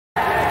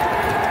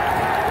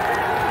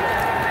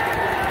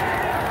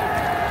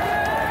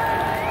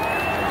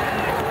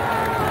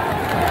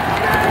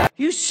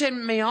You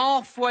sent me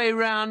halfway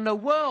round the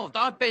world.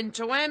 I've been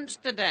to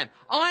Amsterdam.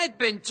 I've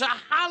been to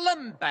Hull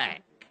and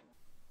back.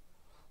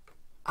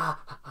 I'm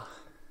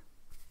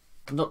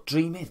not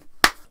dreaming.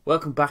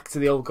 Welcome back to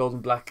the Old Gold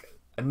and Black.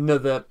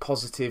 Another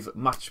positive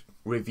match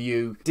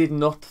review. Did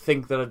not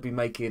think that I'd be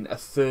making a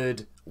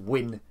third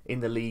win in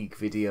the league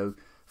video.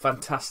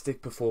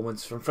 Fantastic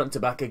performance from front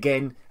to back.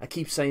 Again, I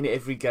keep saying it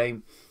every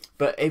game,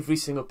 but every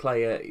single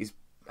player is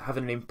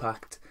having an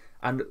impact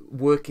and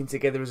working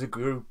together as a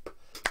group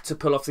to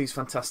pull off these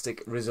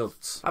fantastic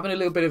results. Having a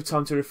little bit of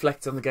time to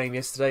reflect on the game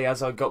yesterday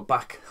as I got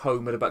back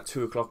home at about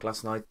 2 o'clock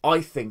last night.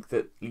 I think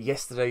that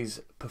yesterday's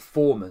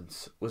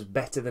performance was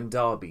better than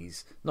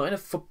Derby's. Not in a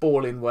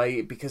footballing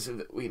way, because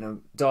of,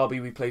 Derby,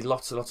 we played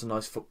lots and lots of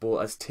nice football,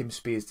 as Tim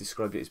Spears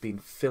described it as being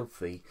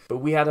filthy. But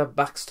we had our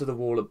backs to the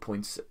wall at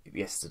points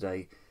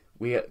yesterday.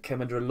 We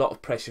came under a lot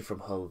of pressure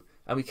from Hull,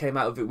 and we came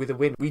out of it with a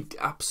win. We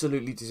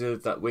absolutely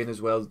deserved that win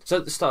as well. So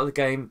at the start of the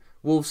game,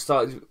 Wolves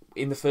started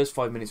in the first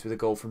 5 minutes with a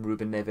goal from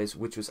Ruben Neves,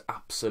 which was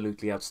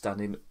absolutely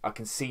outstanding. I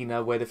can see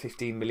now where the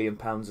 £15 million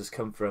has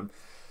come from.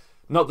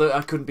 Not that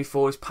I couldn't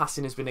before, his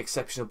passing has been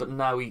exceptional, but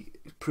now he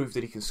proved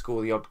that he can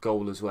score the odd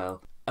goal as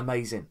well.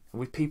 Amazing. And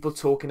with people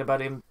talking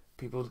about him,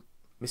 people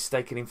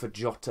mistaking him for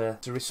Jota,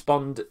 to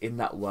respond in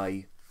that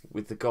way,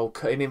 with the goal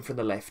cutting in from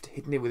the left,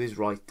 hitting it with his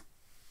right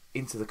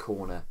into the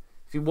corner.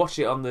 If you watch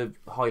it on the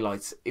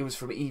highlights, it was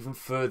from even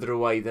further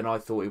away than I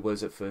thought it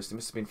was at first. It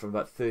must have been from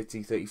about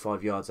 30,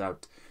 35 yards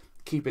out.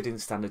 Keeper didn't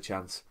stand a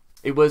chance.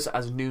 It was,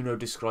 as Nuno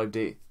described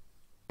it,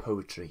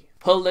 poetry.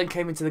 Hull then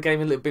came into the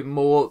game a little bit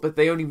more, but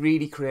they only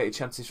really created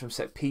chances from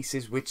set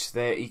pieces, which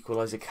their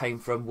equaliser came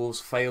from. Wolves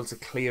failed to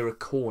clear a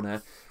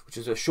corner, which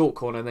was a short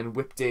corner, and then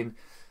whipped in.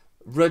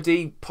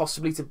 Ruddy,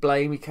 possibly to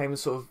blame, he came and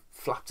sort of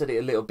flapped at it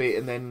a little bit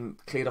and then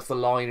cleared off the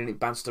line and it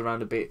bounced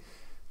around a bit.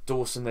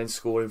 Dawson then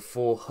scoring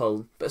for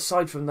Hull. But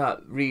aside from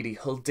that, really,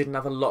 Hull didn't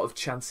have a lot of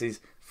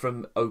chances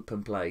from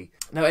open play.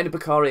 Now,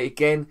 Bakari,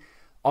 again,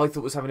 I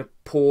thought was having a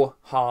poor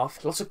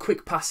half. Lots of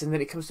quick passing,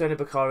 then it comes to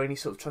Bakari and he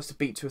sort of tries to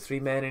beat 2 or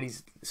 3 men and he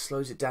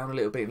slows it down a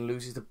little bit and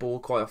loses the ball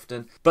quite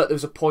often. But there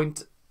was a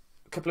point,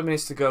 a couple of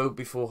minutes to go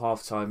before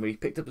half-time, where he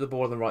picked up the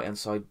ball on the right-hand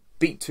side,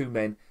 beat 2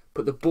 men,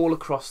 put the ball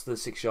across the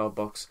 6-yard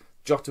box.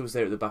 Jota was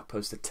there at the back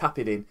post to tap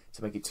it in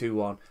to make it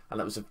 2-1, and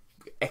that was an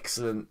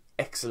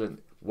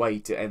excellent way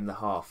to end the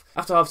half.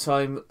 After half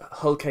time,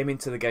 Hull came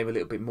into the game a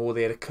little bit more.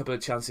 They had a couple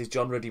of chances.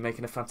 John Ruddy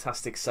making a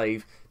fantastic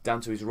save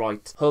down to his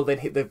right. Hull then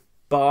hit the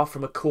bar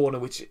from a corner,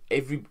 which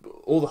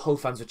all the Hull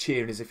fans were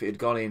cheering as if it had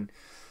gone in.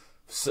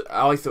 So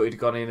I thought it had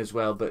gone in as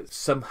well, but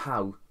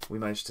somehow we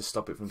managed to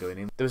stop it from going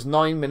in. There was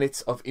 9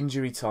 minutes of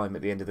injury time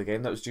at the end of the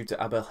game. That was due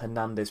to Abel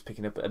Hernandez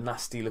picking up a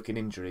nasty looking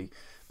injury.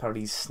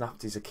 Apparently he's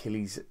snapped his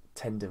Achilles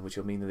tendon, which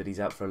will mean that he's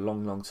out for a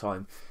long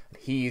time.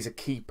 He is a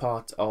key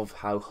part of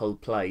how Hull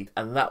play,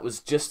 and that was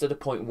just at a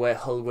point where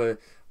Hull were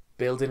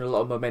building a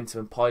lot of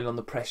momentum and piling on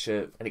the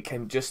pressure, and it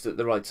came just at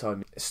the right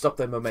time. It stopped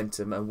their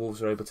momentum, and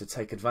Wolves were able to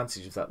take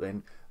advantage of that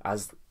then,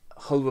 as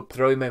Hull were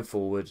throwing men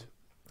forward.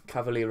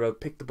 Cavaliero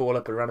picked the ball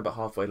up around about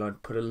halfway line,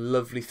 put a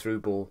lovely through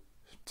ball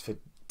for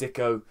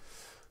Dicko,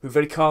 who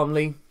very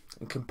calmly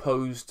and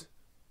composed,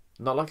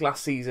 not like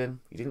last season,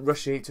 he didn't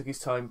rush it, he took his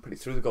time, put it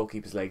through the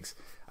goalkeeper's legs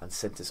and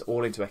sent us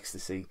all into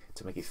ecstasy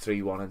to make it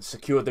 3-1 and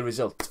secured the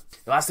result.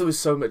 Now, as there was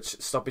so much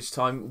stoppage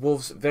time,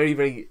 Wolves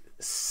very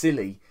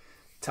silly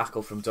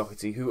tackle from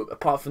Doherty, who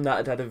apart from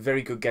that had a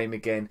very good game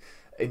again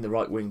in the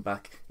right wing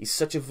back. He's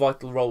such a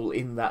vital role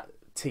in that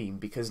team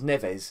because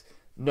Neves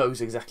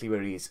knows exactly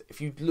where he is. If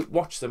you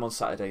watch them on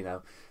Saturday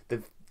now,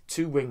 the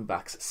 2 wing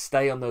backs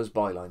stay on those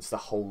bylines the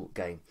whole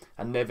game,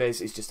 and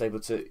Neves is just able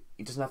to,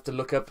 he doesn't have to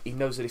look up, he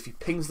knows that if he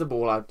pings the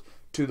ball out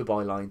to the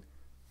byline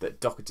that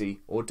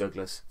Doherty or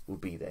Douglas will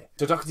be there.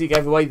 So Doherty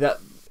gave away that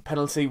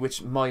penalty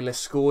which Myler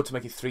scored to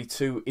make it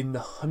 3-2 in the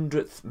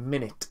 100th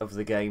minute of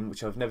the game,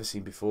 which I've never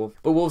seen before.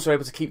 But Wolves were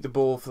able to keep the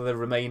ball for the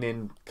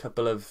remaining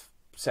couple of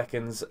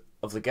seconds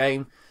of the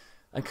game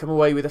and come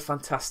away with a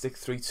fantastic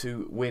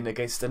 3-2 win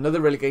against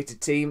another relegated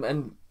team,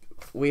 and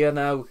we are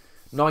now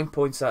 9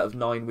 points out of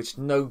 9, which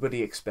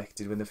nobody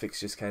expected when the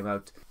fixtures came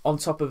out. On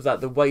top of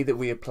that, the way that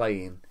we are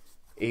playing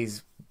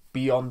is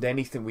beyond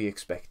anything we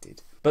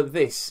expected. But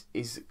this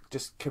is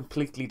just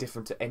completely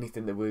different to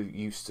anything that we're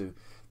used to.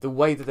 The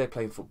way that they're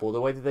playing football, the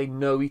way that they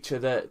know each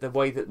other, the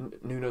way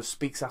that Nuno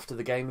speaks after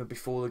the game and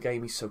before the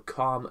game, he's so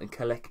calm and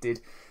collected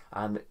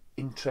and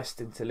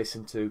interesting to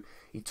listen to.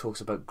 He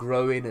talks about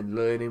growing and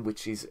learning,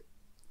 which is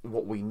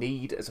what we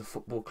need as a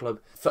football club.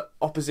 For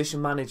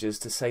opposition managers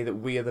to say that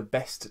we are the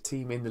best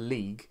team in the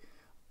league,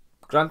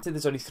 granted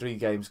there's only 3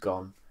 games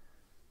gone,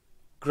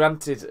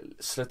 granted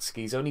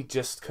Slutsky's only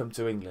just come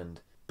to England,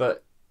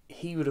 but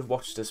he would have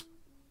watched us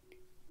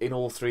in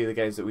all 3 of the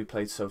games that we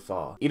played so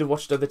far. He'd have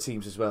watched other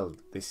teams as well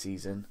this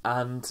season,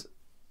 and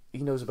he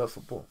knows about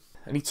football.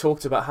 And he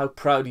talked about how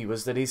proud he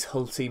was that his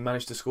whole team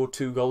managed to score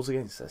 2 goals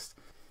against us.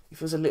 It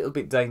feels a little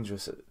bit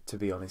dangerous, to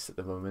be honest, at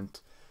the moment,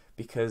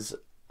 because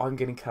I'm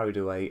getting carried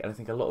away, and I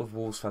think a lot of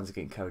Wolves fans are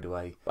getting carried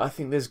away. But I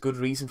think there's good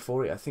reason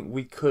for it. I think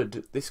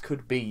this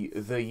could be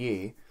the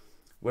year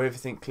where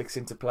everything clicks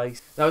into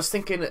place. Now, I was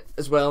thinking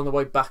as well on the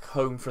way back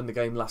home from the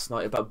game last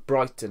night about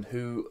Brighton,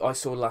 who I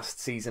saw last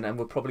season and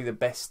were probably the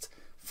best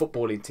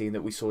footballing team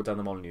that we saw down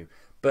the Molineux.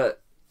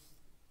 But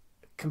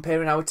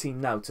comparing our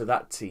team now to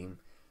that team,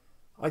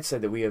 I'd say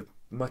that we are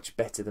much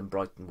better than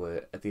Brighton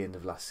were at the end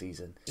of last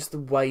season. Just the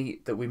way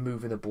that we're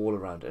moving the ball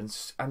around,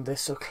 and they're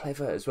so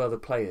clever as well, the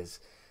players.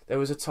 There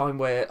was a time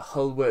where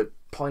Hull were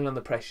piling on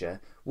the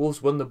pressure,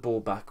 Wolves won the ball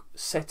back,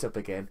 set up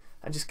again,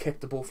 and just kept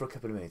the ball for a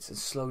couple of minutes and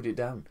slowed it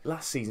down.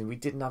 Last season we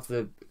didn't have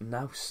the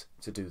nous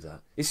to do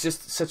that. It's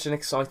just such an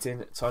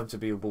exciting time to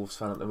be a Wolves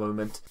fan at the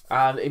moment,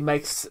 and it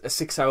makes a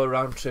 6-hour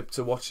round trip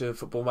to watch a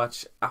football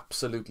match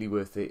absolutely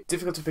worth it.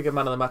 Difficult to pick a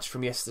man of the match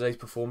from yesterday's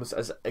performance,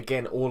 as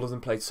again all of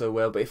them played so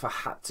well, but if I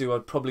had to, I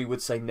probably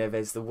would say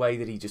Neves. The way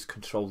that he just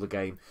controlled the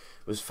game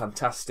was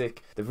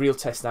fantastic. The real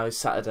test now is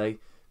Saturday,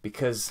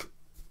 because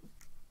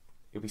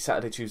it'll be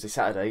Saturday, Tuesday,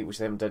 Saturday, which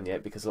they haven't done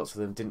yet because lots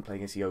of them didn't play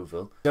against the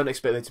Oval. Don't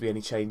expect there to be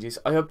any changes.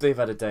 I hope they've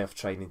had a day off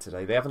training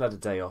today. They haven't had a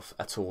day off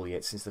at all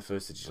yet since the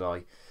 1st of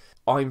July.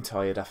 I'm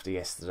tired after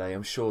yesterday.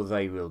 I'm sure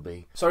they will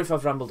be. Sorry if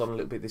I've rambled on a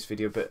little bit this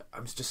video, but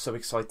I'm just so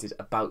excited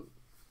about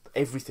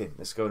everything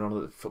that's going on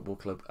at the football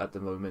club at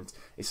the moment.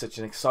 It's such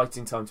an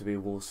exciting time to be a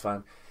Wolves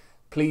fan.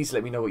 Please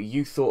let me know what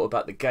you thought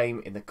about the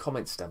game in the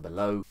comments down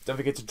below. Don't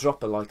forget to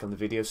drop a like on the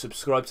video.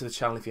 Subscribe to the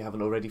channel if you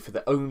haven't already, for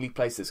the only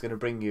place that's going to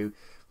bring you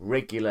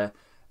regular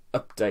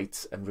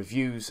updates and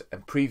reviews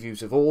and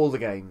previews of all the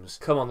games.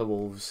 Come on, the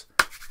Wolves.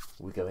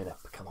 We're going up.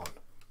 Come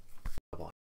on.